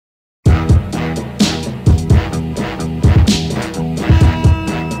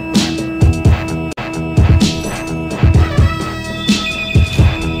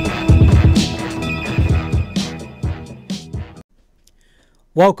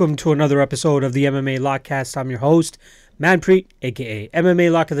Welcome to another episode of the MMA Lockcast. I'm your host, Manpreet, aka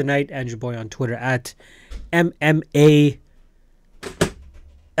MMA Lock of the Night, and your boy on Twitter at MMA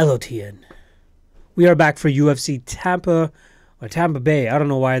LOTN. We are back for UFC Tampa, or Tampa Bay. I don't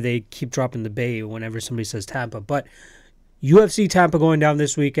know why they keep dropping the Bay whenever somebody says Tampa, but UFC Tampa going down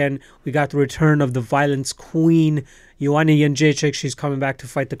this weekend. We got the return of the Violence Queen, Joanna Jędrzejczyk. She's coming back to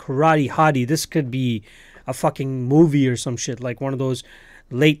fight the Karate Hottie. This could be a fucking movie or some shit, like one of those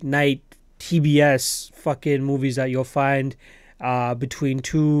late night TBS fucking movies that you'll find between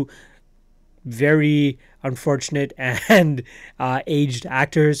two very unfortunate and aged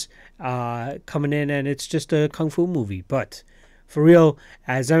actors coming in, and it's just a kung fu movie. But for real,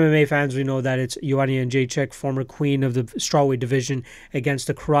 as MMA fans, we know that it's Joanna Jędrzejczyk, former queen of the strawweight division, against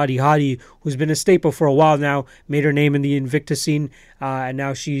the Karate Hottie, who's been a staple for a while now, made her name in the Invicta scene, and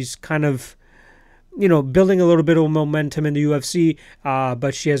now she's kind of, you know, building a little bit of momentum in the UFC,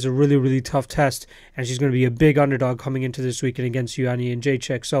 but she has a really, really tough test, and she's going to be a big underdog coming into this weekend against Joanna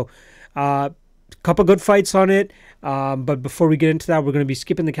Jędrzejczyk. So, couple good fights on it, but before we get into that, we're going to be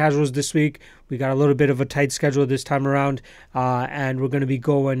skipping the casuals this week. We got a little bit of a tight schedule this time around, and we're going to be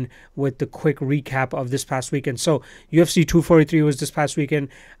going with the quick recap of this past weekend. So UFC 243 was this past weekend.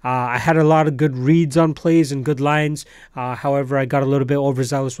 I had a lot of good reads on plays and good lines. However, I got a little bit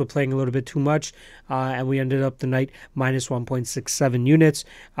overzealous with playing a little bit too much, and we ended up the night minus 1.67 units.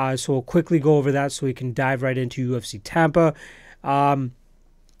 So we'll quickly go over that so we can dive right into UFC Tampa.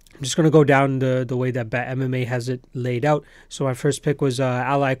 I'm just going to go down the way that Bet MMA has it laid out. So my first pick was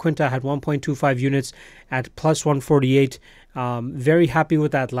Al Iaquinta, had 1.25 units at plus 148. Very happy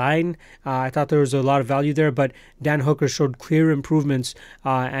with that line. I thought there was a lot of value there, but Dan Hooker showed clear improvements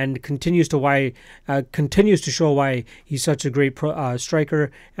and continues to show why he's such a great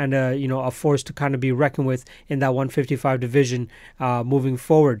striker and a force to kind of be reckoned with in that 155 division moving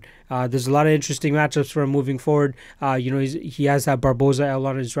forward. There's a lot of interesting matchups for him moving forward. He has that Barboza L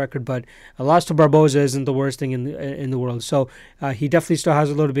on his record, but a loss to Barboza isn't the worst thing in the world. So he definitely still has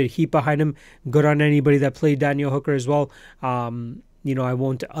a little bit of heat behind him. Good on anybody that played Daniel Hooker as well. I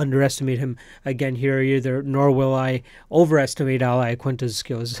won't underestimate him again here either, nor will I overestimate Al Iaquinta's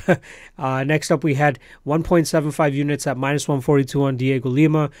skills. Next up, we had 1.75 units at minus 142 on Diego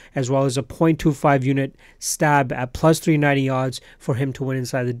Lima, as well as a 0.25 unit stab at plus 390 odds for him to win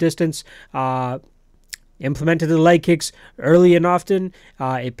inside the distance. Implemented the leg kicks early and often.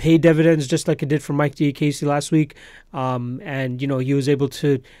 It paid dividends just like it did for Mike Diakese last week. He was able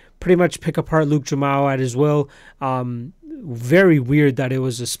to pretty much pick apart Luke Jamal at his will. Very weird that it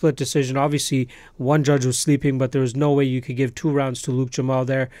was a split decision. Obviously, one judge was sleeping, but there was no way you could give 2 rounds to Luke Jamal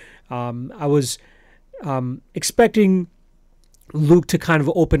there. I was expecting Luke to kind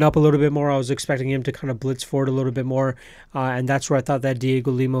of open up a little bit more. I was expecting him to kind of blitz forward a little bit more, and that's where I thought that Diego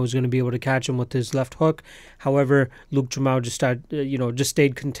Lima was going to be able to catch him with his left hook. However, Luke Jamal just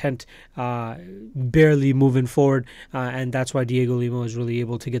stayed content, barely moving forward, and that's why Diego Lima was really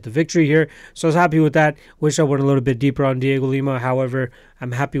able to get the victory here. So I was happy with that. Wish I went a little bit deeper on Diego Lima. However,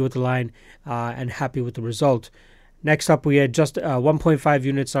 I'm happy with the line and happy with the result. Next up, we had just 1.5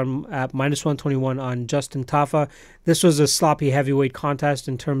 units on at minus 121 on Justin Tafa. This was a sloppy heavyweight contest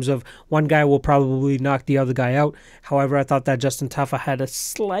in terms of one guy will probably knock the other guy out. However, I thought that Justin Tafa had a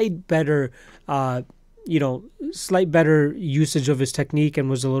slight better usage of his technique and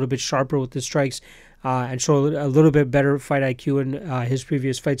was a little bit sharper with his strikes and showed a little bit better fight IQ in his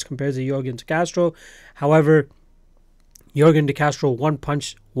previous fights compared to Yorgan De Castro. However, Yorgan De Castro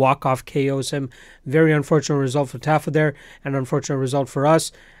one-punch walk-off KOs him. Very unfortunate result for Tafa there, and unfortunate result for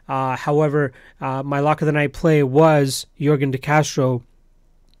us. However, my lock of the night play was Yorgan De Castro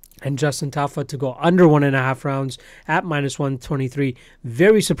and Justin Tafa to go under 1.5 rounds at minus 123.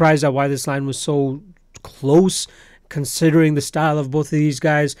 Very surprised at why this line was so close, considering the style of both of these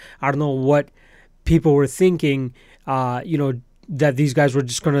guys. I don't know what people were thinking, that these guys were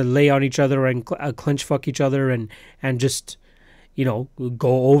just going to lay on each other and clinch fuck each other and just,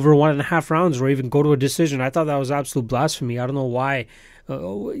 go over 1.5 rounds or even go to a decision. I thought that was absolute blasphemy. I don't know why.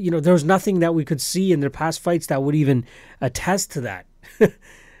 There was nothing that we could see in their past fights that would even attest to that.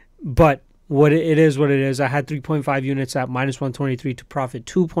 But what it is. I had 3.5 units at minus 123 to profit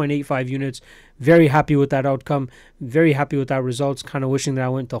 2.85 units. Very happy with that outcome. Very happy with that results. Kind of wishing that I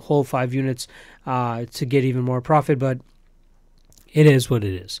went the whole 5 units to get even more profit, but it is what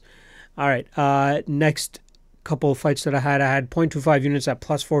it is. All right. Next couple of fights that I had 0.25 units at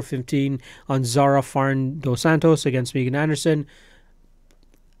plus 415 on Zara Farn dos Santos against Megan Anderson.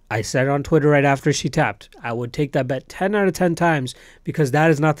 I said on Twitter right after she tapped, I would take that bet 10 out of 10 times because that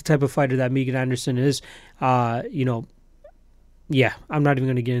is not the type of fighter that Megan Anderson is. yeah, I'm not even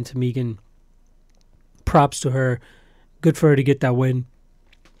going to get into Megan. Props to her. Good for her to get that win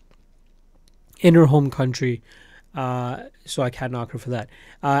in her home country. So I can't knock her for that.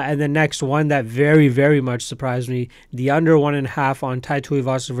 And the next one that very, very much surprised me, the under 1.5 on Tai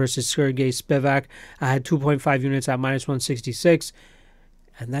Tuivasa versus Sergey Spivak. I had 2.5 units at minus 166,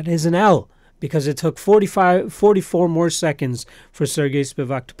 and that is an L because it took 44 more seconds for Sergey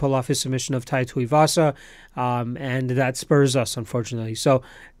Spivak to pull off his submission of Tai Tuivasa, and that spurs us, unfortunately. So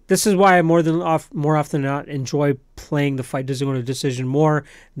this is why I more often than not enjoy playing the fight doesn't go to decision more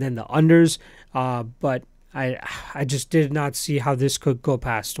than the unders, but I just did not see how this could go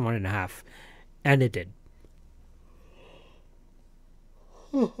past 1.5, and it did.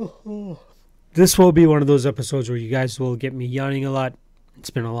 This will be one of those episodes where you guys will get me yawning a lot. It's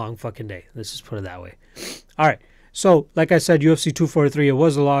been a long fucking day. Let's just put it that way. All right. So, like I said, UFC 243, it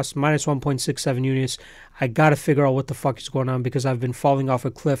was a loss, minus 1.67 units. I got to figure out what the fuck is going on because I've been falling off a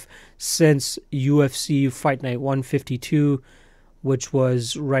cliff since UFC Fight Night 152, which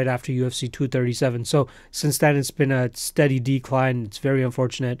was right after UFC 237. So since then, it's been a steady decline. It's very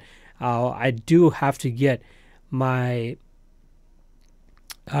unfortunate. I do have to get my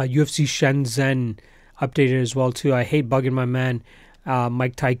UFC Shenzhen updated as well, too. I hate bugging my man,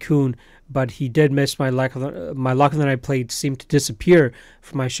 Mike Tycoon, but he did miss my luck. My luck that I played seemed to disappear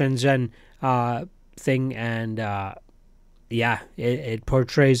from my Shenzhen thing, and yeah, it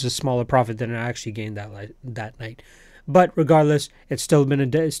portrays a smaller profit than I actually gained that night. But regardless, it's still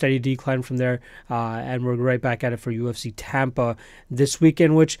been a steady decline from there, and we're right back at it for UFC Tampa this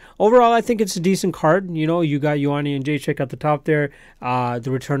weekend, which overall I think it's a decent card. You know, you got Ioana and Jacek at the top there, the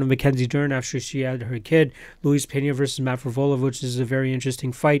return of Mackenzie Dern after she had her kid, Luis Pena versus Matt Frevola, which is a very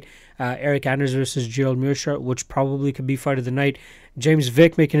interesting fight, Eric Anders versus Gerald Meerschaert, which probably could be fight of the night, James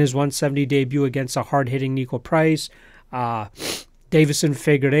Vick making his 170 debut against a hard-hitting Nico Price, Davison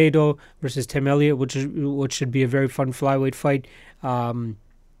Figueiredo versus Tim Elliott, which should be a very fun flyweight fight. Marvin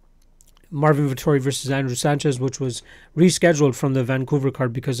Vettori versus Andrew Sanchez, which was rescheduled from the Vancouver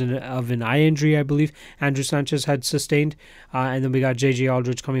card because of an eye injury, I believe Andrew Sanchez had sustained. And then we got J.J.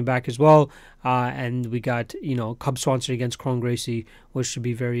 Aldrich coming back as well. And we got, Cub Swanson against Kron Gracie, which should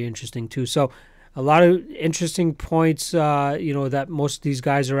be very interesting too. So a lot of interesting points, that most of these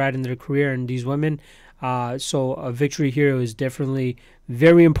guys are at in their career, and these women. So a victory here is definitely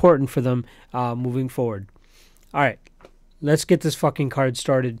very important for them moving forward. All right, let's get this fucking card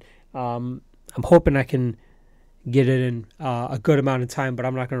started. I'm hoping I can get it in a good amount of time, but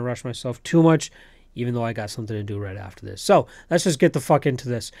I'm not going to rush myself too much, even though I got something to do right after this. So let's just get the fuck into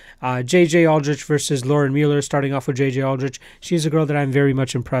this. J.J. Aldrich versus Lauren Mueller, starting off with J.J. Aldrich. She's a girl that I'm very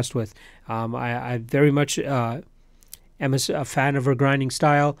much impressed with. I very much am a fan of her grinding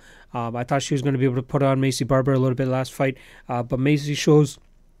style. I thought she was going to be able to put on Maycee Barber a little bit last fight, but Maycee shows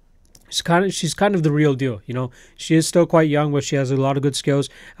she's kind of the real deal. She is still quite young, but she has a lot of good skills,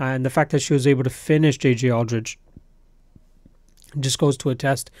 and the fact that she was able to finish J.J. Aldrich just goes to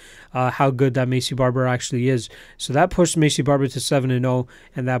attest how good that Maycee Barber actually is. So that pushed Maycee Barber to 7-0,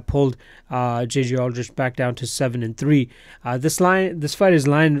 and that pulled J.J. Aldrich back down to 7-3. This fight is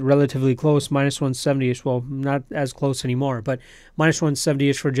lined relatively close, minus 170ish. Well, not as close anymore, but minus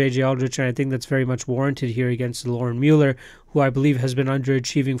 170ish for J.J. Aldrich, and I think that's very much warranted here against Lauren Mueller, who I believe has been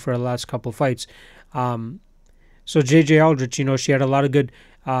underachieving for the last couple fights. So J.J. Aldrich, she had a lot of good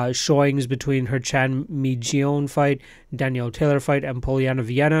showings between her Chan Mi-Jion fight, Danielle Taylor fight, and Poliana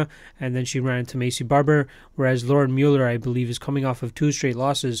Viana, and then she ran into Maycee Barber, whereas Lauren Mueller, I believe, is coming off of 2 straight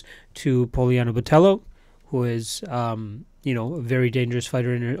losses to Poliana Botello, who is, a very dangerous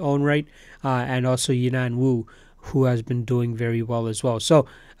fighter in her own right, and also Yinan Wu, who has been doing very well as well. So,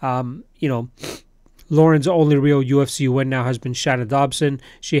 Lauren's only real UFC win now has been Shanna Dobson.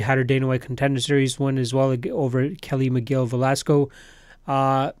 She had her Dana White Contender Series win as well over Kelly McGill Velasco.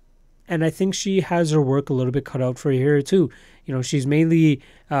 And I think she has her work a little bit cut out for her too. She's mainly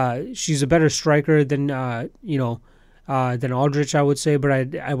she's a better striker than than Aldrich, I would say,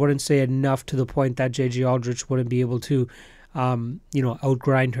 but I wouldn't say enough to the point that J.J. Aldrich wouldn't be able to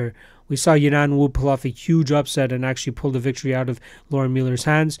outgrind her. We saw Yinan Wu pull off a huge upset and actually pull the victory out of Lauren Mueller's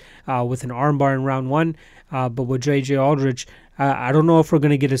hands with an armbar in round 1. But with J.J. Aldrich, I don't know if we're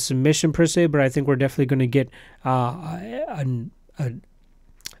going to get a submission per se, but I think we're definitely going to get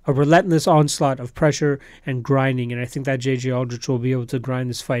a relentless onslaught of pressure and grinding, and I think that J.J. Aldrich will be able to grind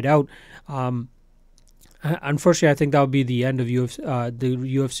this fight out. Unfortunately, I think that would be the end of the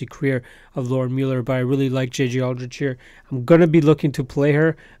UFC career of Lauren Mueller, but I really like J.J. Aldrich here. I'm going to be looking to play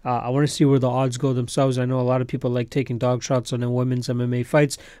her. I want to see where the odds go themselves. I know a lot of people like taking dog shots on the women's MMA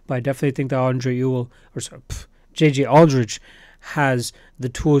fights, but I definitely think that J.J. Aldrich has the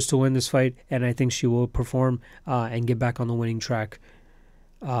tools to win this fight, and I think she will perform and get back on the winning track.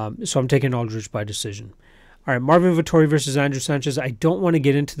 So I'm taking Aldrich by decision. All right, Marvin Vettori versus Andrew Sanchez. I don't want to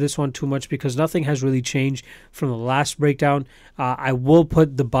get into this one too much because nothing has really changed from the last breakdown. I will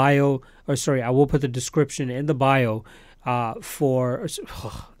put the description in the bio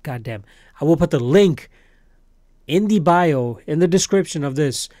goddamn. I will put the link in the bio, in the description of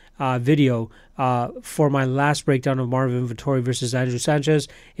this video for my last breakdown of Marvin Vettori versus Andrew Sanchez.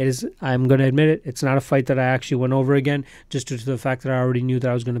 I'm going to admit it, it's not a fight that I actually went over again, just due to the fact that I already knew that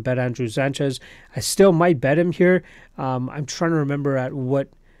I was going to bet Andrew Sanchez. I still might bet him here. I'm trying to remember at what,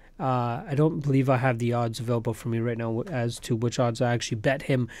 I don't believe I have the odds available for me right now as to which odds I actually bet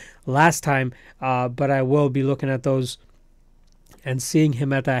him last time, but I will be looking at those and seeing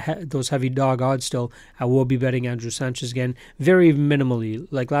him at those heavy dog odds still. I will be betting Andrew Sanchez again, very minimally.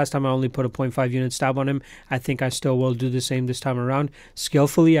 Like last time I only put a 0.5 unit stab on him. I think I still will do the same this time around.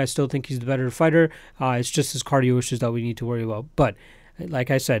 Skillfully, I still think he's the better fighter. It's just his cardio issues that we need to worry about. But like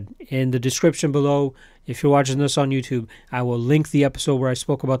I said, in the description below, if you're watching this on YouTube, I will link the episode where I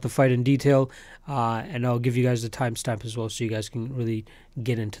spoke about the fight in detail, and I'll give you guys the timestamp as well so you guys can really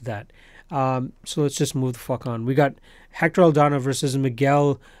get into that. So let's just move the fuck on. We got Hector Aldana versus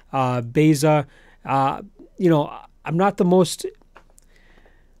Miguel Baeza. You know, I'm not the most...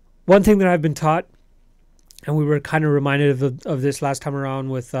 One thing that I've been taught, and we were kind of reminded of this last time around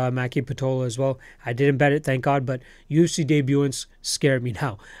with Maki Patola as well. I didn't bet it, thank God, but UFC debutants scare me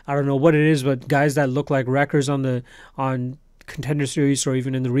now. I don't know what it is, but guys that look like wreckers on Contender Series or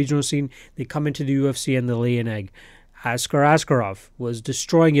even in the regional scene, they come into the UFC and they lay an egg. Askar Askarov was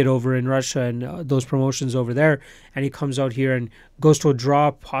destroying it over in Russia and those promotions over there, and he comes out here and goes to a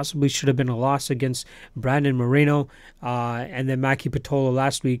draw, possibly should have been a loss against Brandon Moreno, and then Maki Patola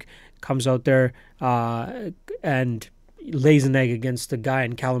last week comes out there and lays an egg against the guy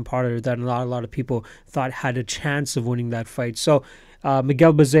in Callum Potter that a lot of people thought had a chance of winning that fight. So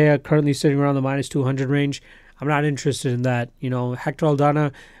Miguel Baeza currently sitting around the minus 200 range. I'm not interested in that. You know, Hector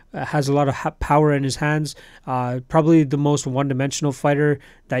Aldana has a lot of power in his hands. Probably the most one-dimensional fighter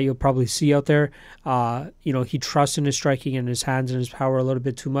that you'll probably see out there. You know, he trusts in his striking and his hands and his power a little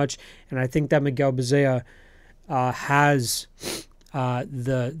bit too much. And I think that Miguel Baeza has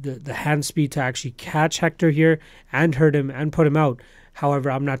the hand speed to actually catch Hector here and hurt him and put him out.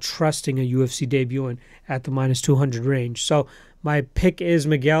 However, I'm not trusting a UFC debutant at the minus 200 range. So my pick is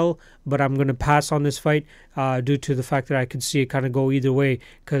Miguel, but I'm going to pass on this fight due to the fact that I could see it kind of go either way,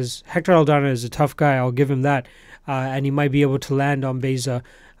 because Hector Aldana is a tough guy. I'll give him that. And he might be able to land on Baeza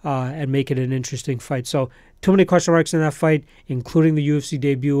and make it an interesting fight. So too many question marks in that fight, including the UFC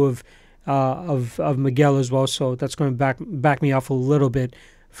debut of Miguel as well. So that's going to back me off a little bit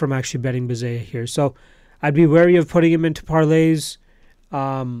from actually betting Baeza here. So I'd be wary of putting him into parlays.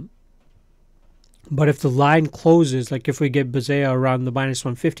 But if the line closes, like if we get Baeza around the minus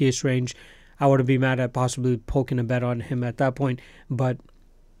 150-ish range, I wouldn't be mad at possibly poking a bet on him at that point. But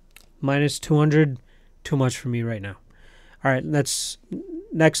minus 200, too much for me right now. All right, next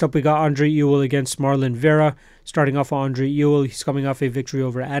up we got Andre Ewell against Marlon Vera. Starting off on Andre Ewell, he's coming off a victory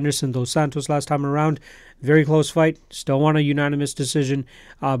over Anderson dos Santos last time around. Very close fight. Still won a unanimous decision.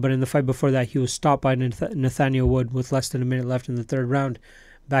 But in the fight before that, he was stopped by Nathaniel Wood with less than a minute left in the third round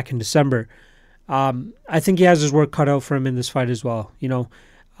back in December. I think he has his work cut out for him in this fight as well. You know,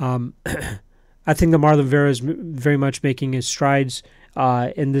 I think that Marlon Vera is very much making his strides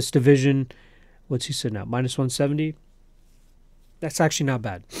in this division. What's he sitting at? Minus 170? That's actually not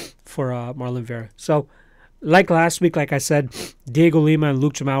bad for Marlon Vera. So, like last week, like I said, Diego Lima and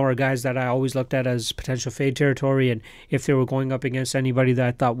Luke Jamau are guys that I always looked at as potential fade territory, and if they were going up against anybody that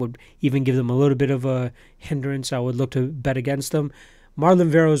I thought would even give them a little bit of a hindrance, I would look to bet against them. Marlon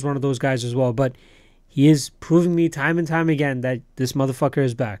Vera is one of those guys as well, but he is proving me time and time again that this motherfucker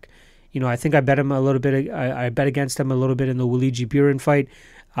is back. You know, I think I bet him a little bit. I bet against him a little bit in the Luigi Buren fight.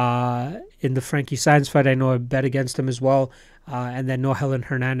 In the Frankie Saenz fight, I know I bet against him as well. And then Nohelen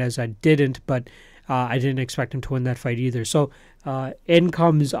Hernandez, I didn't, but I didn't expect him to win that fight either. So in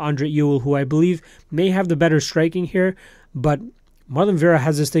comes Andre Ewell, who I believe may have the better striking here, but Marlon Vera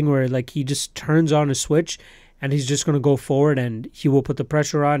has this thing where like he just turns on a switch and he's just going to go forward and he will put the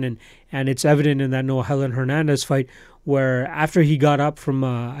pressure on. And it's evident in that Nohelen Hernandez fight where after he got up from,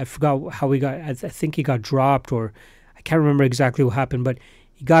 I forgot how he got, I think he got dropped, or I can't remember exactly what happened, but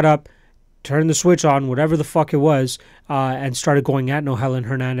he got up, turned the switch on, whatever the fuck it was, and started going at Nohelen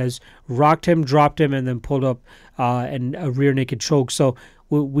Hernandez, rocked him, dropped him, and then pulled up a rear naked choke. So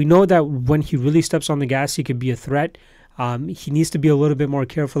we know that when he really steps on the gas, he could be a threat. He needs to be a little bit more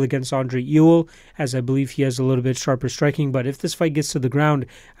careful against Andre Ewell, as I believe he has a little bit sharper striking. But if this fight gets to the ground,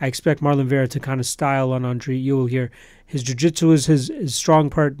 I expect Marlon Vera to kind of style on Andre Ewell here. His jiu-jitsu is his strong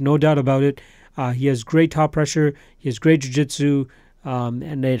part, no doubt about it. He has great top pressure. He has great jiu-jitsu.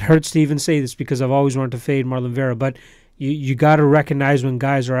 And it hurts to even say this because I've always wanted to fade Marlon Vera. But you got to recognize when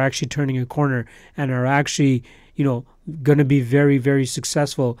guys are actually turning a corner and are actually, going to be very, very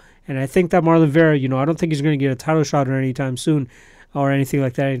successful. And I think that Marlon Vera, I don't think he's going to get a title shot or anytime soon or anything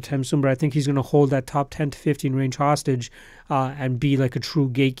like that anytime soon, but I think he's going to hold that top 10 to 15 range hostage and be like a true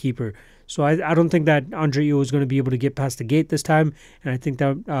gatekeeper. So I don't think that Andre Ewell is going to be able to get past the gate this time, and I think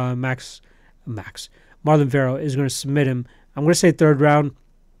that Marlon Vera is going to submit him. I'm going to say third round.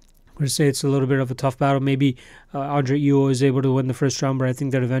 I'm going to say it's a little bit of a tough battle. Maybe Andre Ewell is able to win the first round, but I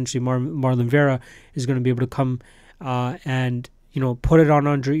think that eventually Marlon Vera is going to be able to come and put it on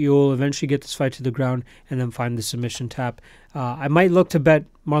Andre Ewell, eventually get this fight to the ground, and then find the submission tap. I might look to bet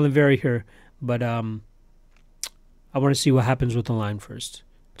Marlon Vera here, but I want to see what happens with the line first.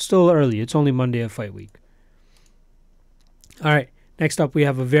 It's still early. It's only Monday of fight week. All right, next up we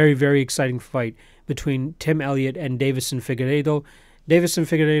have a very, very exciting fight between Tim Elliott and Deiveson Figueiredo. Deiveson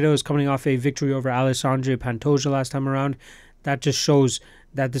Figueiredo is coming off a victory over Alexandre Pantoja last time around. That just shows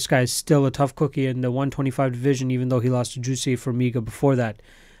that this guy is still a tough cookie in the 125 division, even though he lost to Juicy Formiga before that.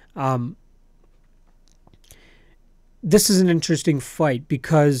 This is an interesting fight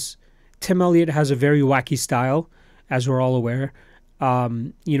because Tim Elliott has a very wacky style, as we're all aware.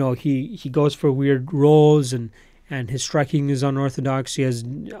 He goes for weird rolls and his striking is unorthodox. He has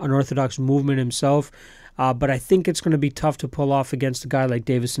unorthodox movement himself. But I think it's going to be tough to pull off against a guy like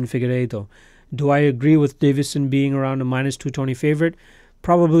Deiveson Figueiredo. Do I agree with Deiveson being around a minus 220 favorite?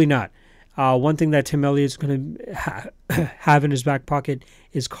 Probably not. One thing that Tim Elliott's going to have in his back pocket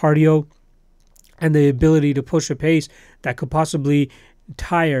is cardio and the ability to push a pace that could possibly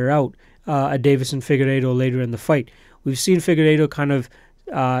tire out a Deiveson Figueiredo later in the fight. We've seen Figueiredo kind of,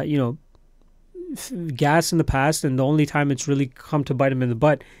 gas in the past, and the only time it's really come to bite him in the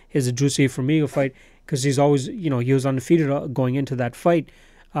butt is a Juicy Formiga fight because he's always, he was undefeated going into that fight.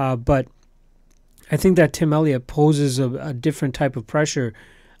 But I think that Tim Elliott poses a different type of pressure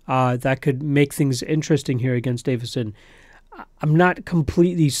that could make things interesting here against Deiveson. I'm not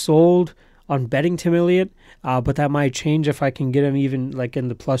completely sold on betting Tim Elliott, but that might change if I can get him even like in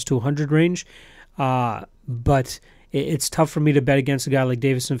the plus 200 range. But it's tough for me to bet against a guy like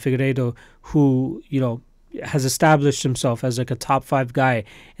Deiveson Figueiredo who, has established himself as like a top 5 guy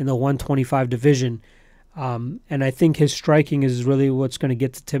in the 125 division. And I think his striking is really what's going to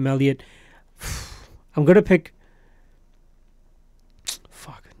get to Tim Elliott. I'm going to pick...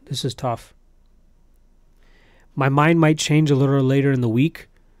 Fuck, this is tough. My mind might change a little later in the week.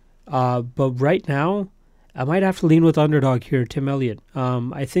 But right now, I might have to lean with underdog here, Tim Elliott.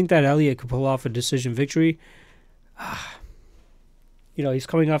 I think that Elliott could pull off a decision victory. He's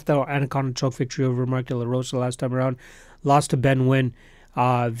coming off the Anaconda choke victory over Mark De La Rosa last time around. Lost to Ben Nguyen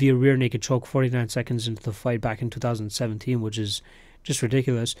via rear naked choke 49 seconds into the fight back in 2017, which is just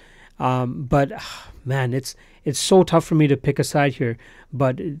ridiculous. But man, it's so tough for me to pick a side here.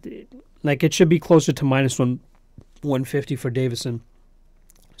 But it should be closer to minus 150 for Deiveson.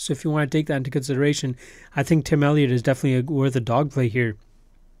 So if you want to take that into consideration, I think Tim Elliott is definitely worth a dog play here.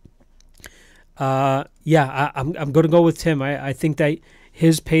 I'm going to go with Tim. I think that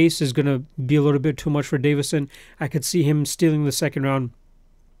his pace is going to be a little bit too much for Deiveson. I could see him stealing the second round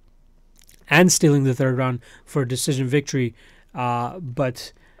and stealing the third round for a decision victory.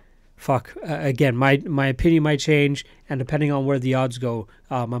 But fuck, again, my opinion might change, and depending on where the odds go,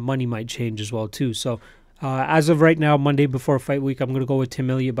 my money might change as well too. So as of right now, Monday before fight week, I'm going to go with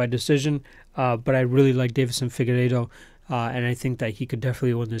Tim Elliott by decision. But I really like Deiveson Figueiredo, and I think that he could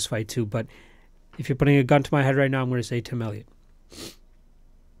definitely win this fight too. But if you're putting a gun to my head right now, I'm going to say Tim Elliott.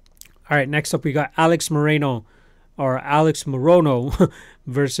 All right, next up we got Alex Morono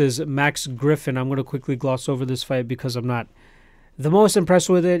versus Max Griffin. I'm going to quickly gloss over this fight because I'm not the most impressed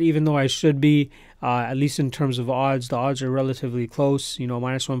with it, even though I should be, at least in terms of odds. The odds are relatively close,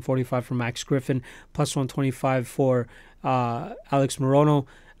 minus 145 for Max Griffin, plus 125 for Alex Morono.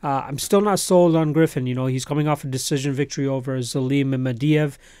 I'm still not sold on Griffin. He's coming off a decision victory over Zalim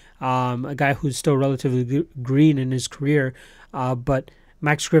Madiev, a guy who's still relatively green in his career. But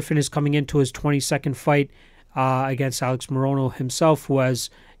Max Griffin is coming into his 22nd fight against Alex Morono himself, who has,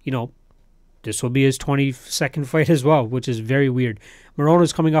 this will be his 22nd fight as well, which is very weird. Morono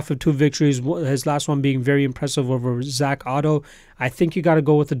is coming off of 2 victories, his last one being very impressive over Zach Otto. I think you got to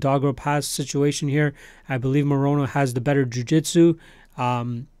go with the dog or pass situation here. I believe Morono has the better jiu-jitsu.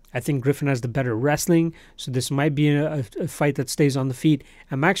 I think Griffin has the better wrestling, so this might be a fight that stays on the feet.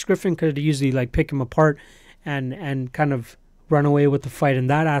 And Max Griffin could easily like pick him apart and kind of run away with the fight in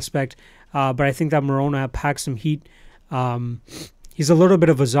that aspect. But I think that Morona packs some heat. He's a little bit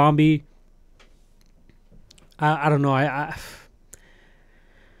of a zombie. I don't know. I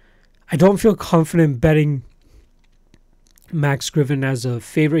don't feel confident betting Max Griffin as a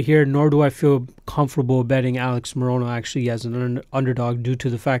favorite here, nor do I feel comfortable betting Alex Morono actually as an underdog due to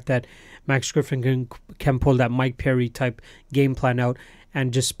the fact that Max Griffin can pull that Mike Perry type game plan out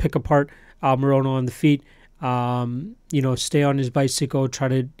and just pick apart Morono on the feet. Stay on his bicycle, try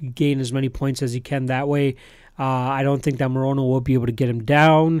to gain as many points as he can that way. I don't think that Morono will be able to get him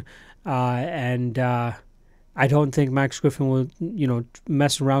down, and I don't think Max Griffin will,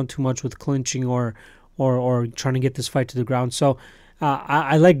 mess around too much with clinching or trying to get this fight to the ground. So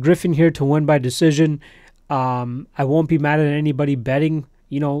I like Griffin here to win by decision. I won't be mad at anybody betting,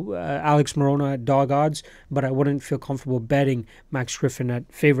 Alex Morono at dog odds, but I wouldn't feel comfortable betting Max Griffin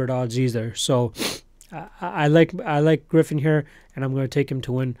at favorite odds either. So I like Griffin here, and I'm going to take him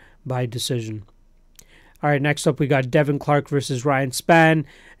to win by decision. All right, next up we got Devin Clark versus Ryan Spann.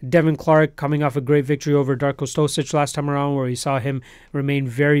 Devin Clark coming off a great victory over Darko Stosic last time around, where he saw him remain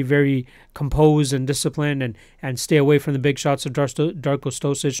very, very composed and disciplined and stay away from the big shots of Darko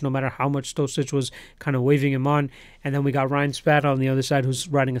Stosic, no matter how much Stosic was kind of waving him on. And then we got Ryan Spann on the other side, who's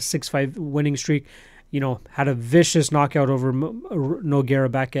riding a 6-5 winning streak. Had a vicious knockout over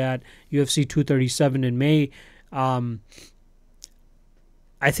Nogueira back at UFC 237 in May.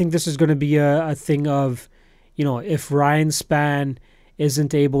 I think this is going to be a thing of, if Ryan Spann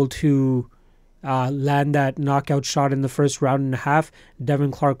isn't able to land that knockout shot in the first round and a half, Devin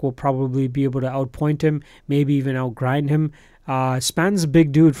Clark will probably be able to outpoint him, maybe even outgrind him. Spann's a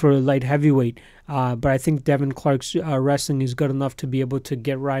big dude for a light heavyweight, but I think Devin Clark's wrestling is good enough to be able to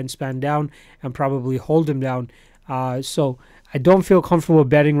get Ryan Spann down and probably hold him down. So I don't feel comfortable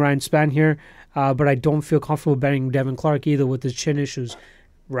betting Ryan Spann here, but I don't feel comfortable betting Devin Clark either with his chin issues.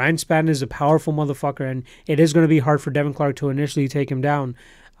 Ryan Spann is a powerful motherfucker, and it is going to be hard for Devin Clark to initially take him down.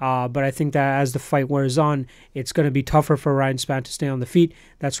 But I think that as the fight wears on, it's going to be tougher for Ryan Spann to stay on the feet.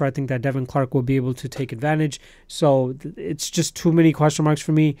 That's where I think that Devin Clark will be able to take advantage. So it's just too many question marks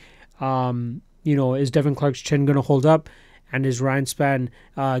for me. Is Devin Clark's chin going to hold up? And is Ryan Spann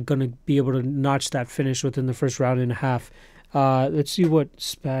going to be able to notch that finish within the first round and a half? Let's see what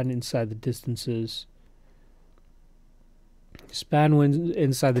Spann inside the distance is. Spann wins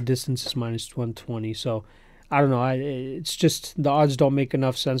inside the distance is minus 120. So I don't know. It's just the odds don't make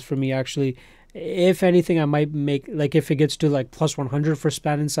enough sense for me, actually. If anything, I might make, like, if it gets to like plus 100 for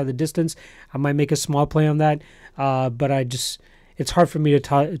Spann inside the distance, I might make a small play on that. But it's hard for me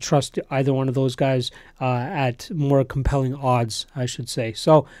to trust either one of those guys at more compelling odds, I should say.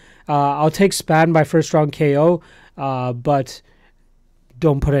 So I'll take Spann by first round KO, but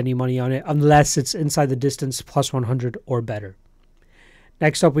don't put any money on it unless it's inside the distance plus 100 or better.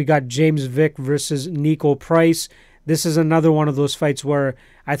 Next up, we got James Vick versus Niko Price. This is another one of those fights where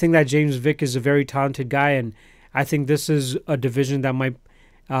I think that James Vick is a very talented guy, and I think this is a division that might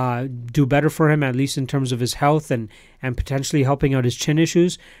do better for him, at least in terms of his health and potentially helping out his chin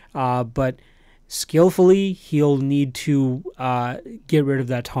issues. But skillfully, he'll need to get rid of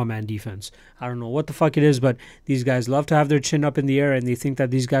that tall man defense. I don't know what the fuck it is, but these guys love to have their chin up in the air, and they think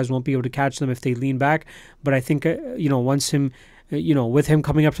that these guys won't be able to catch them if they lean back. But I think, with him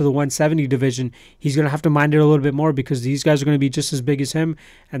coming up to the 170 division, he's going to have to mind it a little bit more because these guys are going to be just as big as him,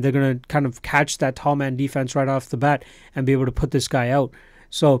 and they're going to kind of catch that tall man defense right off the bat and be able to put this guy out.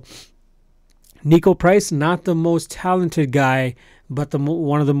 So Niko Price, not the most talented guy, but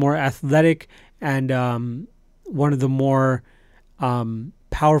one of the more athletic and one of the more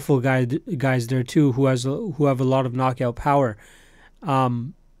powerful guys there too, who have a lot of knockout power.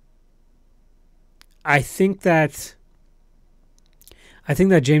 I think that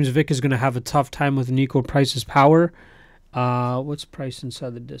James Vick is going to have a tough time with Niko Price's power. What's Price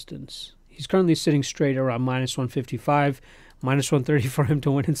inside the distance? He's currently sitting straight around minus 155, minus 130 for him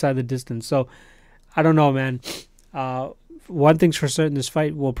to win inside the distance. So I don't know, man. One thing's for certain, this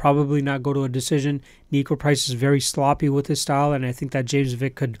fight will probably not go to a decision. Niko Price is very sloppy with his style, and I think that James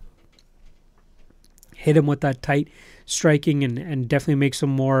Vick could hit him with that tight striking and definitely make some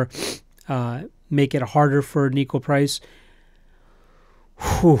more, make it harder for Niko Price.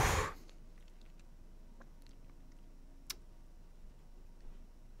 Whew.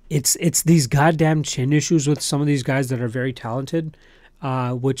 It's these goddamn chin issues with some of these guys that are very talented,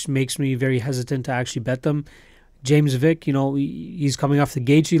 which makes me very hesitant to actually bet them. James Vick, he's coming off the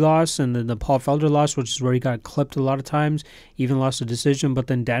Gaethje loss and then the Paul Felder loss, which is where he got clipped a lot of times, even lost a decision. But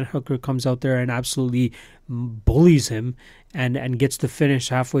then Dan Hooker comes out there and absolutely bullies him and gets the finish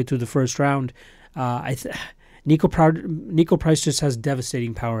halfway through the first round. Nico Price just has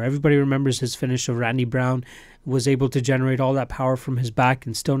devastating power. Everybody remembers his finish of Randy Brown, was able to generate all that power from his back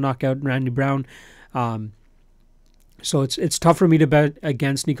and still knock out Randy Brown. So it's tough for me to bet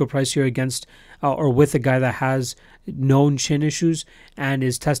against Nico Price here, against or with a guy that has known chin issues and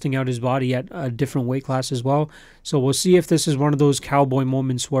is testing out his body at a different weight class as well. So we'll see if this is one of those cowboy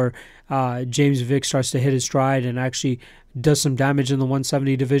moments where James Vick starts to hit his stride and actually does some damage in the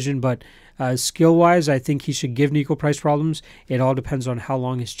 170 division. But skill-wise, I think he should give Nico Price problems. It all depends on how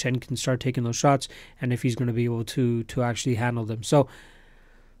long his chin can start taking those shots and if he's going to be able to actually handle them. So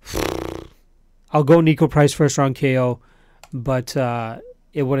I'll go Nico Price first round KO, but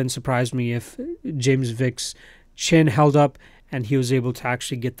it wouldn't surprise me if James Vick's chin held up and he was able to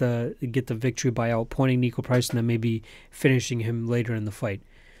actually get the victory by outpointing Nico Price and then maybe finishing him later in the fight.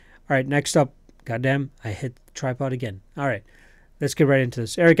 All right, next up, goddamn, I hit the tripod again. All right, let's get right into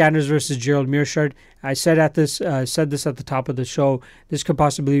this. Eric Anders versus Gerald Meerschaert. I said this at the top of the show. This could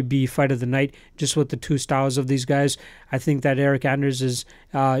possibly be fight of the night, just with the two styles of these guys. I think that Eric Anders is,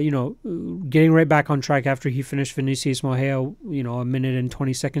 getting right back on track after he finished Vinicius Moreira, a minute and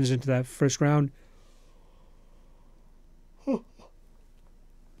 20 seconds into that first round.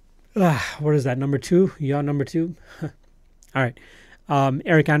 What is that, number 2? Yaw number 2? All right.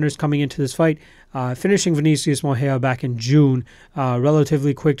 Eric Anders coming into this fight, finishing Vinicius Moreira back in June.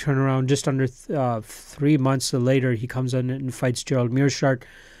 Relatively quick turnaround, just under 3 months later, he comes in and fights Gerald Meerschaert.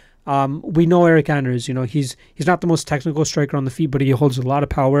 We know Eric Anders, he's not the most technical striker on the feet, but he holds a lot of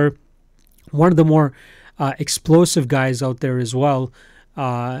power. One of the more explosive guys out there as well.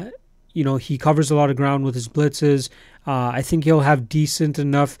 He covers a lot of ground with his blitzes. I think he'll have decent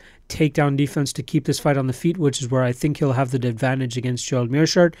enough takedown defense to keep this fight on the feet, which is where I think he'll have the advantage against Gerald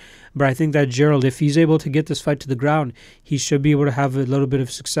Meerschaert. But I think that Gerald, if he's able to get this fight to the ground, he should be able to have a little bit of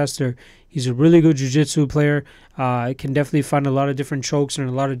success there. He's a really good jiu-jitsu player. Can definitely find a lot of different chokes and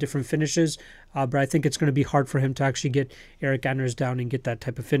a lot of different finishes. But I think it's going to be hard for him to actually get Eric Anders down and get that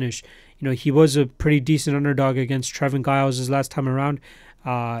type of finish. He was a pretty decent underdog against Trevin Giles his last time around.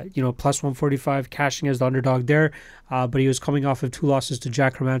 Plus 145, cashing as the underdog there. But he was coming off of 2 losses to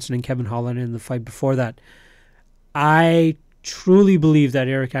Jack Hermansson and Kevin Holland in the fight before that. I truly believe that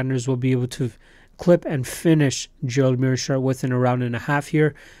Eric Anders will be able to clip and finish Gerald Meerschaert within a round and a half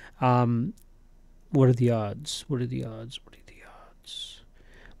here. What are the odds?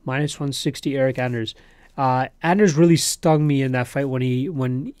 Minus 160 Eric Anders. Anders really stung me in that fight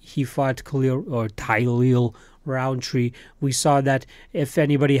when he fought Khalil Roundtree. We saw that if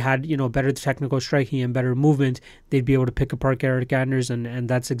anybody had better technical striking and better movement, they'd be able to pick apart Eric Anders, and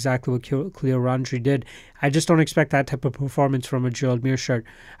that's exactly what Khalil Roundtree did. I just don't expect that type of performance from a Gerald Meerschaert.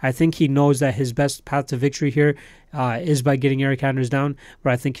 I think he knows that his best path to victory here is by getting Eric Anders down,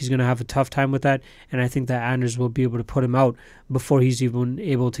 but I think he's going to have a tough time with that, and I think that Anders will be able to put him out before he's even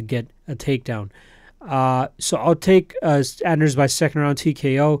able to get a takedown. So I'll take Anders by second round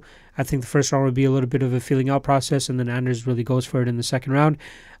TKO. I think the first round would be a little bit of a feeling out process, and then Anders really goes for it in the second round.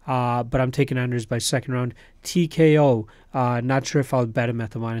 But I'm taking Anders by second round TKO. Not sure if I'll bet him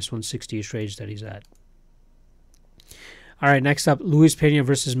at the minus 160-ish range that he's at. All right, next up, Luis Pena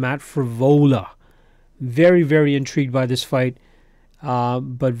versus Matt Frevola. Very, very intrigued by this fight,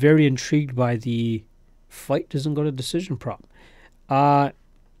 but very intrigued by the fight doesn't go to decision prop.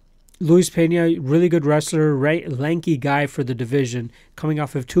 Luis Pena, really good wrestler, lanky guy for the division, coming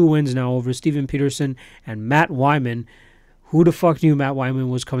off of 2 wins now over Steven Peterson and Matt Wyman. Who the fuck knew Matt Wyman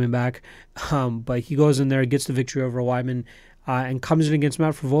was coming back? But he goes in there, gets the victory over Wyman, and comes in against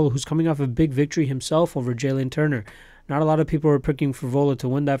Matt Frevola, who's coming off a big victory himself over Jalen Turner. Not a lot of people were picking Frevola to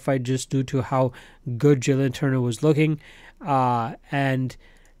win that fight just due to how good Jalen Turner was looking. And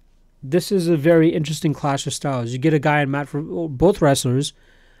this is a very interesting clash of styles. You get a guy in both wrestlers.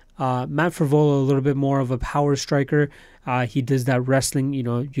 Matt Frevola, a little bit more of a power striker. He does that wrestling.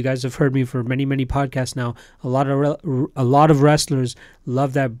 You guys have heard me for many, many podcasts now. A lot of wrestlers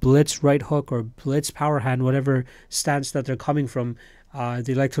love that blitz right hook or blitz power hand, whatever stance that they're coming from.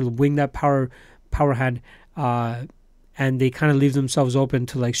 They like to wing that power hand, and they kind of leave themselves open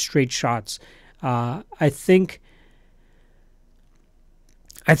to like straight shots. I think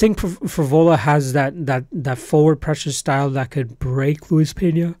Frevola has that forward pressure style that could break Luis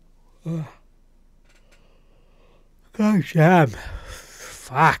Pena. Gosh, damn.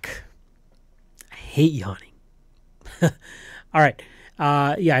 Fuck. I hate yawning. All right.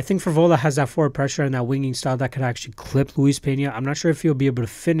 Yeah, I think Frevola has that forward pressure and that winging style that could actually clip Luis Pena. I'm not sure if he'll be able to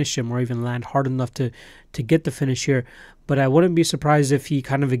finish him or even land hard enough to get the finish here, but I wouldn't be surprised if he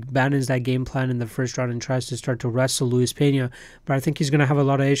kind of abandons that game plan in the first round and tries to start to wrestle Luis Pena. But I think he's going to have a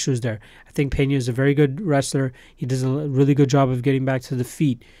lot of issues there. I think Pena is a very good wrestler. He does a really good job of getting back to the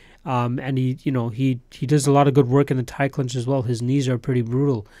feet. And he does a lot of good work in the tie clinch as well. His knees are pretty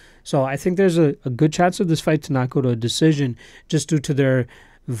brutal. So I think there's a good chance of this fight to not go to a decision just due to their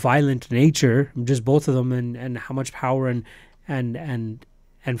violent nature, just both of them, and how much power and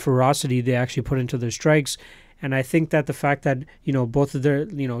ferocity they actually put into their strikes. And I think that the fact that, both of their,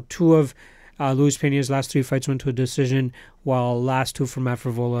 two of Luis Pena's last 3 fights went to a decision, while last 2 from Matt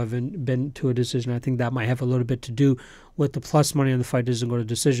Frevola have been to a decision. I think that might have a little bit to do with the plus money on the fight doesn't go to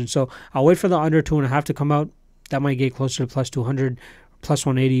decision. So I'll wait for the under 2.5 to come out. That might get closer to plus 200, plus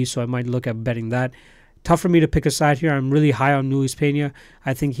 180, so I might look at betting that. Tough for me to pick a side here. I'm really high on Luis Pena.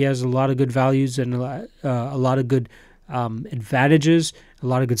 I think he has a lot of good values and a lot of good advantages, a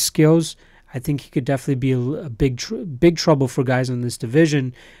lot of good skills. I think he could definitely be a big trouble for guys in this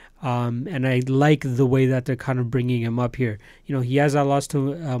division. And I like the way that they're kind of bringing him up here. He has that loss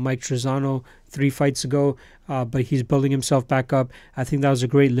to Mike Trizano 3 fights ago, but he's building himself back up. I think that was a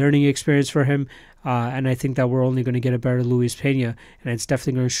great learning experience for him, and I think that we're only going to get a better Luis Pena, and it's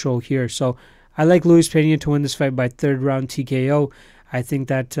definitely going to show here. So I like Luis Pena to win this fight by 3rd round TKO. I think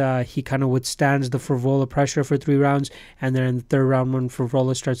that he kind of withstands the Frevola pressure for 3 rounds, and then in the 3rd round when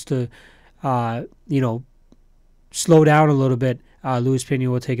Frevola starts to, slow down a little bit, Luis Pena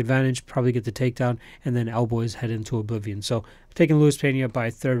will take advantage, probably get the takedown, and then elbow his head into oblivion. So I'm taking Luis Pena by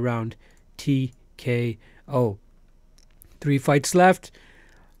 3rd round TKO. 3 fights left,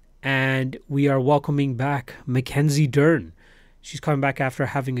 and we are welcoming back Mackenzie Dern. She's coming back after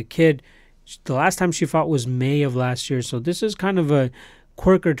having a kid. The last time she fought was May of last year, so this is kind of a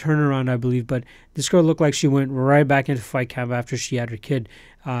quicker turnaround, I believe. But this girl looked like she went right back into fight camp after she had her kid.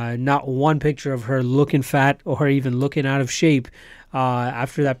 Not one picture of her looking fat or even looking out of shape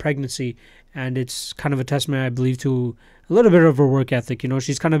after that pregnancy. And it's kind of a testament, I believe, to a little bit of her work ethic.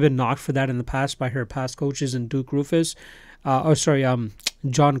 She's kind of been knocked for that in the past by her past coaches and Duke Roufus.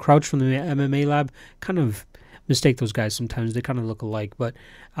 John Crouch from the MMA lab. Kind of mistake those guys sometimes. They kind of look alike. But,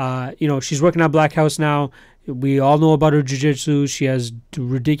 she's working at Black House now. We all know about her jiu-jitsu. She has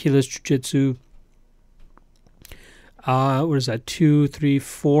ridiculous jiu-jitsu. What is that? 2, 3,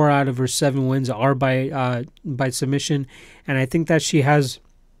 4 out of her 7 wins are by submission. And I think that she has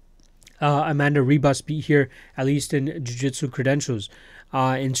Amanda Ribas beat here, at least in jiu-jitsu credentials.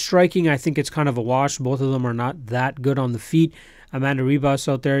 In striking, I think it's kind of a wash. Both of them are not that good on the feet. Amanda Ribas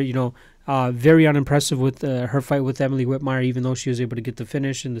out there, very unimpressive with her fight with Emily Whitmire, even though she was able to get the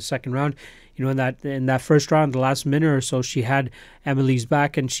finish in the 2nd round. In that first round, the last minute or so, she had Emily's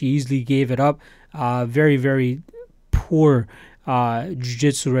back and she easily gave it up. Very, very poor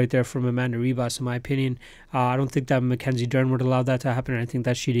jiu-jitsu right there from Amanda Ribas, in my opinion. I don't think that Mackenzie Dern would allow that to happen. I think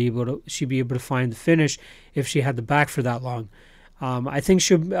that she'd be able to find the finish if she had the back for that long. I think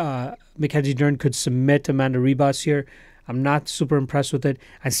Mackenzie Dern could submit Amanda Ribas here. I'm not super impressed with it.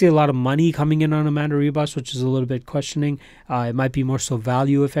 I see a lot of money coming in on Amanda Ribas, which is a little bit questioning. It might be more so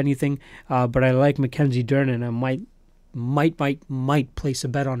value, if anything. But I like Mackenzie Dern, and I might place a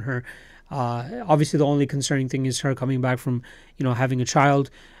bet on her. Obviously, the only concerning thing is her coming back from, having a child.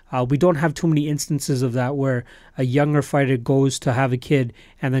 We don't have too many instances of that where a younger fighter goes to have a kid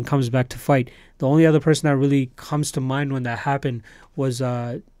and then comes back to fight. The only other person that really comes to mind when that happened was,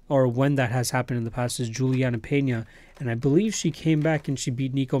 or when that has happened in the past, is Juliana Pena. And I believe she came back and she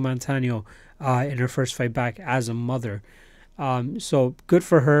beat Nico Montano in her first fight back as a mother. So good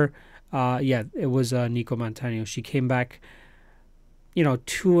for her. It was Nico Montano. She came back,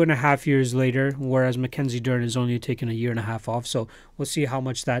 2.5 years later, whereas Mackenzie Dern is only taking 1.5 years off. So we'll see how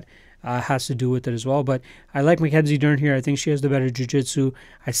much that has to do with it as well. But I like Mackenzie Dern here. I think she has the better jiu-jitsu.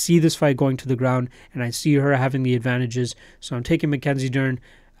 I see this fight going to the ground, and I see her having the advantages. So I'm taking Mackenzie Dern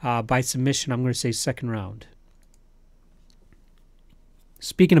by submission. I'm going to say 2nd round.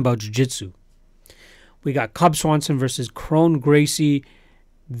 Speaking about jiu-jitsu, we got Cub Swanson versus Kron Gracie.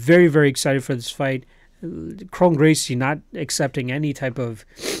 Very, very excited for this fight. Kron Gracie not accepting any type of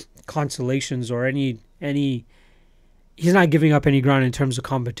consolations or any. He's not giving up any ground in terms of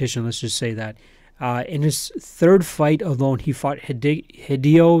competition. Let's just say that. In his 3rd fight alone, he fought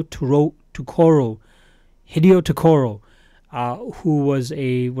Hideo Tokoro, who was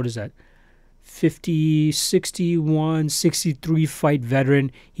a 50, 61, 63 fight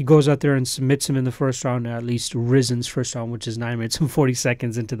veteran. He goes out there and submits him in the first round, at least Rizen's first round, which is 9 minutes and 40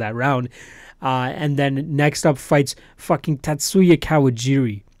 seconds into that round. And then next up fights fucking Tatsuya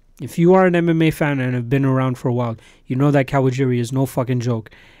Kawajiri. If you are an MMA fan and have been around for a while, you know that Kawajiri is no fucking joke.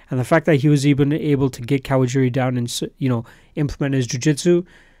 And the fact that he was even able to get Kawajiri down and, implement his jiu-jitsu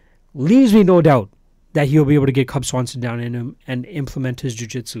leaves me no doubt that he'll be able to get Cub Swanson down in him and implement his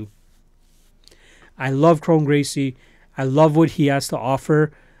jiu-jitsu. I love Kron Gracie. I love what he has to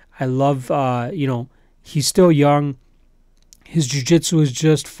offer. I love, he's still young. His jiu-jitsu is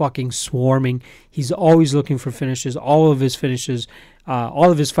just fucking swarming. He's always looking for finishes. All of his finishes,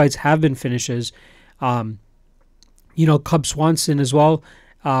 all of his fights have been finishes. Cub Swanson as well,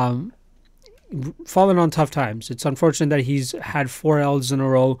 fallen on tough times. It's unfortunate that he's had 4 L's in a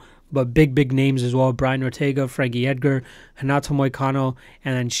row, but big names as well. Brian Ortega, Frankie Edgar, Renato Moicano,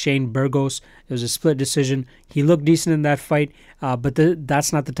 and then Shane Burgos. It was a split decision. He looked decent in that fight, but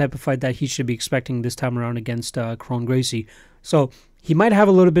that's not the type of fight that he should be expecting this time around against Kron Gracie. So he might have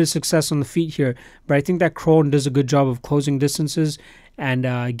a little bit of success on the feet here, but I think that Kron does a good job of closing distances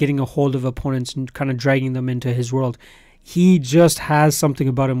and getting a hold of opponents and kind of dragging them into his world. He just has something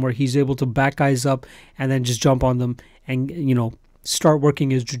about him where he's able to back guys up and then just jump on them and, start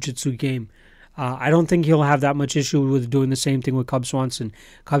working his jiu-jitsu game. I don't think he'll have that much issue with doing the same thing with Cub Swanson.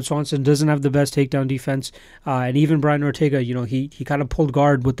 Cub Swanson doesn't have the best takedown defense, and even Brian Ortega, he kind of pulled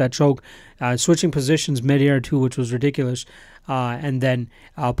guard with that choke, switching positions mid-air too, which was ridiculous, and then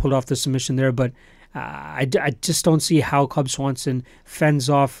pulled off the submission there. But I just don't see how Cub Swanson fends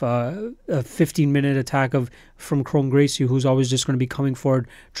off a 15-minute attack from Kron Gracie, who's always just going to be coming forward,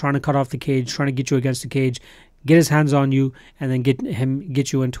 trying to cut off the cage, trying to get you against the cage, get his hands on you, and then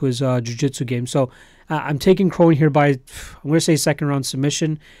get you into his jiu-jitsu game. So I'm taking Kron here by, I'm going to say, second round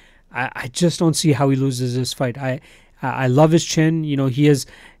submission. I just don't see how he loses this fight. I love his chin. He has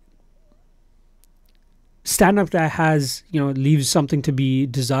stand-up that has, leaves something to be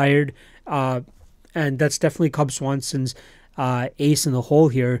desired. And that's definitely Cub Swanson's ace in the hole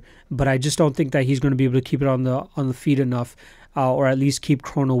here. But I just don't think that he's going to be able to keep it on the feet enough, or at least keep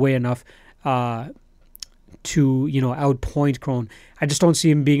Kron away enough to outpoint Kron. I just don't see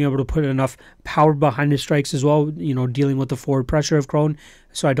him being able to put enough power behind his strikes as well, dealing with the forward pressure of Kron.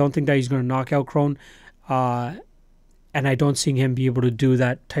 So I don't think that he's going to knock out Kron, and I don't see him be able to do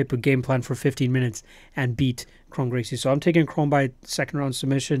that type of game plan for 15 minutes and beat Kron Gracie. So I'm taking Kron by second round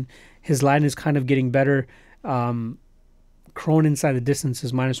submission. His line is kind of getting better. Kron inside the distance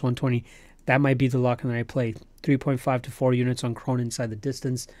is minus 120. That might be the lock in the night play. 3.5 to 4 units on Kron inside the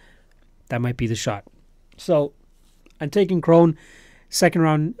distance. That might be the shot. So I'm taking Kron, second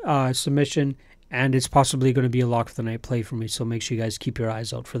round submission, and it's possibly going to be a lock for the night play for me. So make sure you guys keep your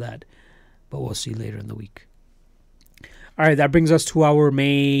eyes out for that. But we'll see later in the week. All right, that brings us to our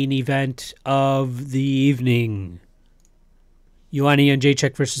main event of the evening. Joanna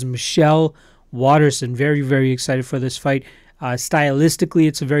Jędrzejczyk versus Michelle Waterson. Very, very excited for this fight. Stylistically,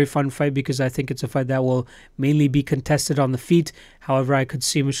 it's a very fun fight because I think it's a fight that will mainly be contested on the feet. However, I could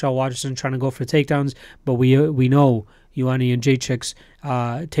see Michelle Waterson trying to go for takedowns, but we know Joanna Jędrzejczyk's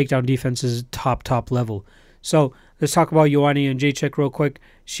takedown defense is top level. So let's talk about Joanna Jędrzejczyk real quick.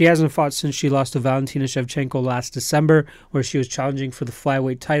 She hasn't fought since she lost to Valentina Shevchenko last December, where she was challenging for the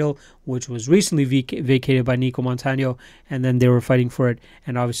flyweight title, which was recently vacated by Nico Montano, and then they were fighting for it.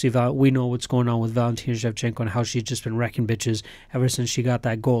 And obviously, we know what's going on with Valentina Shevchenko and how she's just been wrecking bitches ever since she got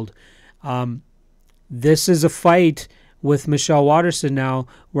that gold. This is a fight with Michelle Waterson now,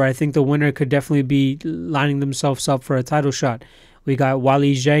 where I think the winner could definitely be lining themselves up for a title shot. We got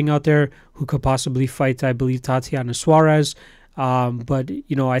Weili Zhang out there, who could possibly fight, I believe, Tatiana Suarez. But,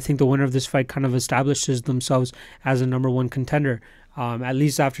 I think the winner of this fight kind of establishes themselves as a number one contender, at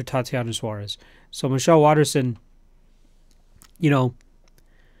least after Tatiana Suarez. So Michelle Waterson,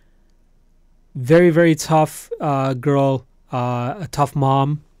 very, very tough girl, a tough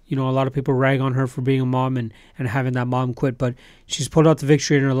mom. A lot of people rag on her for being a mom and having that mom quit, but she's pulled out the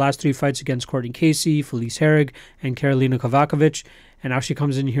victory in her last 3 fights against Courtney Casey, Felice Herrig, and Karolina Kovacevic. And now she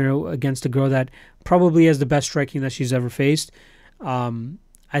comes in here against a girl that probably has the best striking that she's ever faced.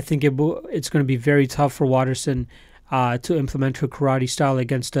 I think it's going to be very tough for Waterson to implement her karate style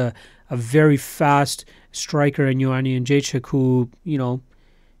against a very fast striker in Joanna Jędrzejczyk, who,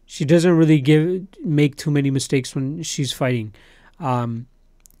 she doesn't really make too many mistakes when she's fighting.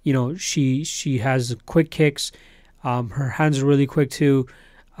 She has quick kicks. Her hands are really quick too.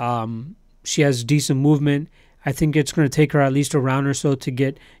 She has decent movement. I think it's going to take her at least a round or so to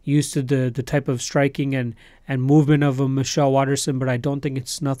get used to the type of striking and movement of a Michelle Waterson, but I don't think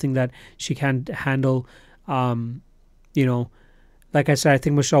it's nothing that she can't handle. You know, like I said, I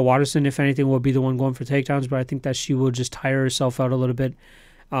think Michelle Waterson, if anything, will be the one going for takedowns, but I think that she will just tire herself out a little bit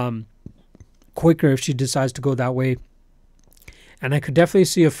quicker if she decides to go that way. And I could definitely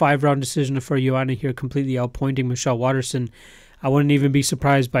see a 5-round decision for Joanna here, completely outpointing Michelle Waterson. I wouldn't even be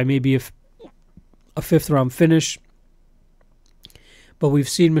surprised by maybe a 5th-round finish. But we've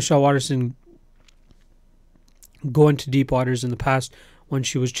seen Michelle Waterson go into deep waters in the past when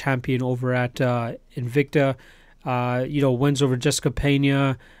she was champion over at Invicta. Wins over Jessica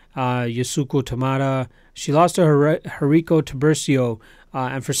Pena, Yasuko Tamada. She lost to Hariko Tiburcio,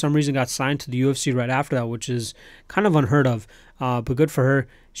 and for some reason got signed to the UFC right after that, which is kind of unheard of. But good for her.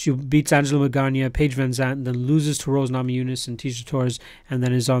 She beats Angela Magana, Paige Van Zandt, and then loses to Rose Namajunas and Tecia Torres, and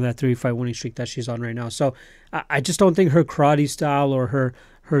then is on that 3-fight winning streak that she's on right now. So I just don't think her karate style or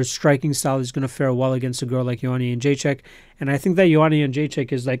her striking style is going to fare well against a girl like Joanna Jędrzejczyk. And I think that Joanna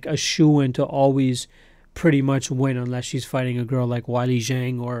Jędrzejczyk is like a shoo-in to always pretty much win unless she's fighting a girl like Weili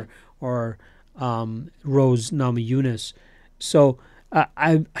Zhang or Rose Namajunas. So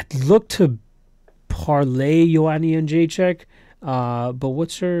I'd look to parlay Joanna Jędrzejczyk. But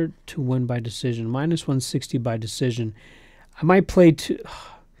what's her to win by decision? -160 by decision. I might play to.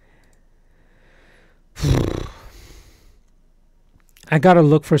 I gotta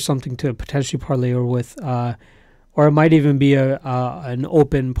look for something to potentially parlay her with, or it might even be an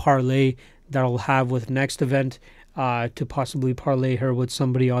open parlay that I'll have with next event to possibly parlay her with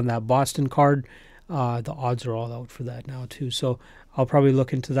somebody on that Boston card. The odds are all out for that now too, so I'll probably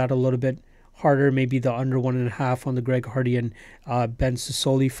look into that a little bit harder, maybe the under 1.5 on the Greg Hardy and Ben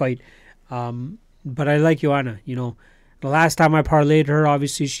Sassoli fight. But I like Joanna. The last time I parlayed her,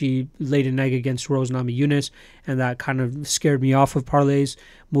 obviously she laid an egg against Rose Namajunas, and that kind of scared me off of parlays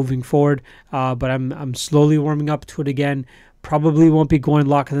moving forward. But I'm slowly warming up to it again. Probably won't be going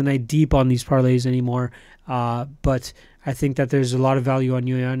lock of the night deep on these parlays anymore. But I think that there's a lot of value on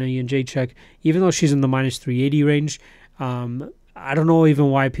Joanna Jędrzejczyk, even though she's in the -380 range. I don't know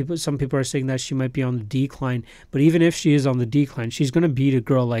even why some people are saying that she might be on the decline, but even if she is on the decline, she's going to beat a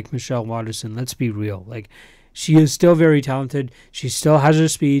girl like Michelle Waterson. Let's be real. Like, she is still very talented. She still has her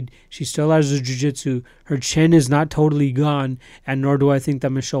speed. She still has her jiu-jitsu. Her chin is not totally gone, and nor do I think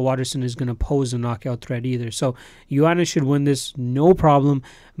that Michelle Waterson is going to pose a knockout threat either. So Joanna should win this no problem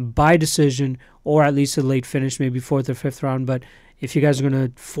by decision, or at least a late finish, maybe 4th or 5th round. But if you guys are going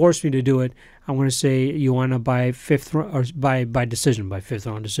to force me to do it, I'm going to say Joanna by 5th or by decision, by 5th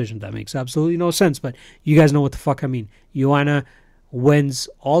round decision. That makes absolutely no sense, but you guys know what the fuck I mean. Joanna wins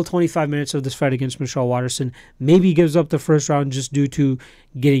all 25 minutes of this fight against Michelle Waterson. Maybe gives up the first round just due to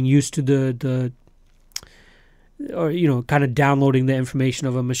getting used to kind of downloading the information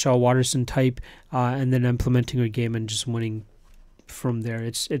of a Michelle Waterson type, and then implementing her game and just winning from there.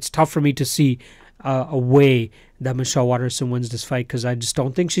 It's tough for me to see a way that Michelle Waterson wins this fight, because I just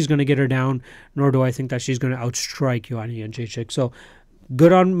don't think she's going to get her down, nor do I think that she's going to outstrike Joanna Jędrzejczyk. So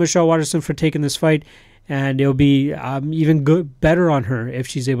good on Michelle Waterson for taking this fight, and it'll be even better on her if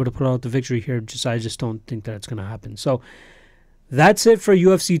she's able to put out the victory here. I just don't think that it's going to happen. So that's it for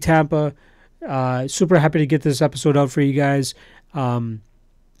UFC Tampa. Super happy to get this episode out for you guys.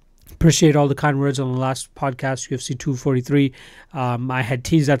 Appreciate all the kind words on the last podcast, UFC 243. I had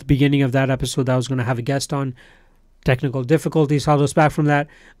teased at the beginning of that episode that I was going to have a guest on. Technical difficulties held us back from that,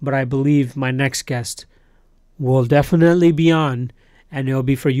 but I believe my next guest will definitely be on, and it'll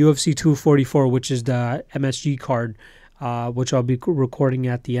be for UFC 244, which is the MSG card, which I'll be recording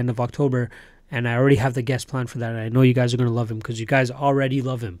at the end of October, and I already have the guest plan for that, and I know you guys are going to love him, because you guys already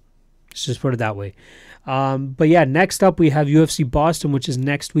love him. Let's just put it that way. But yeah, next up we have UFC Boston, which is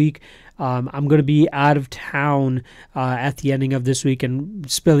next week. I'm going to be out of town at the ending of this week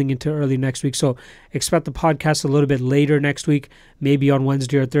and spilling into early next week. So expect the podcast a little bit later next week, maybe on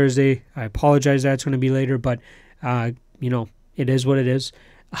Wednesday or Thursday. I apologize that it's going to be later, but it is what it is.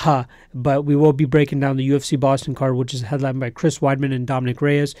 But we will be breaking down the UFC Boston card, which is headlined by Chris Weidman and Dominic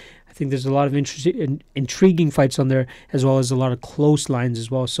Reyes. I think there's a lot of intriguing fights on there, as well as a lot of close lines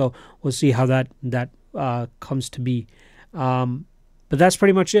as well. So we'll see how that comes to be. But that's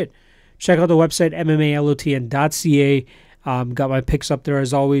pretty much it. Check out the website, MMALOTN.ca. Got my picks up there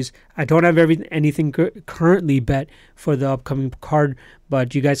as always. I don't have anything currently bet for the upcoming card,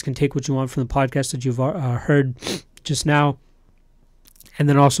 but you guys can take what you want from the podcast that you've heard just now. And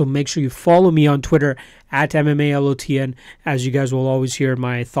then also make sure you follow me on Twitter at MMALOTN, as you guys will always hear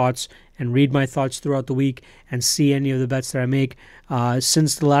my thoughts and read my thoughts throughout the week and see any of the bets that I make.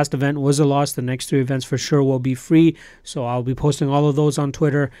 Since the last event was a loss, the next 3 events for sure will be free. So I'll be posting all of those on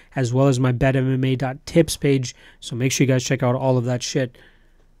Twitter as well as my betmma.tips page. So make sure you guys check out all of that shit.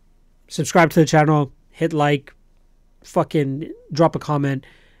 Subscribe to the channel, hit like, fucking drop a comment,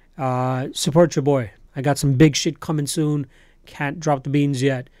 support your boy. I got some big shit coming soon. Can't drop the beans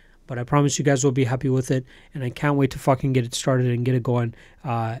yet, but I promise you guys will be happy with it, and I can't wait to fucking get it started and get it going,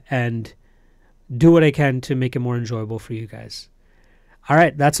 and do what I can to make it more enjoyable for you guys. All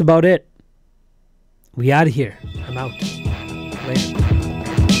right, that's about it. We out of here. I'm out. Later.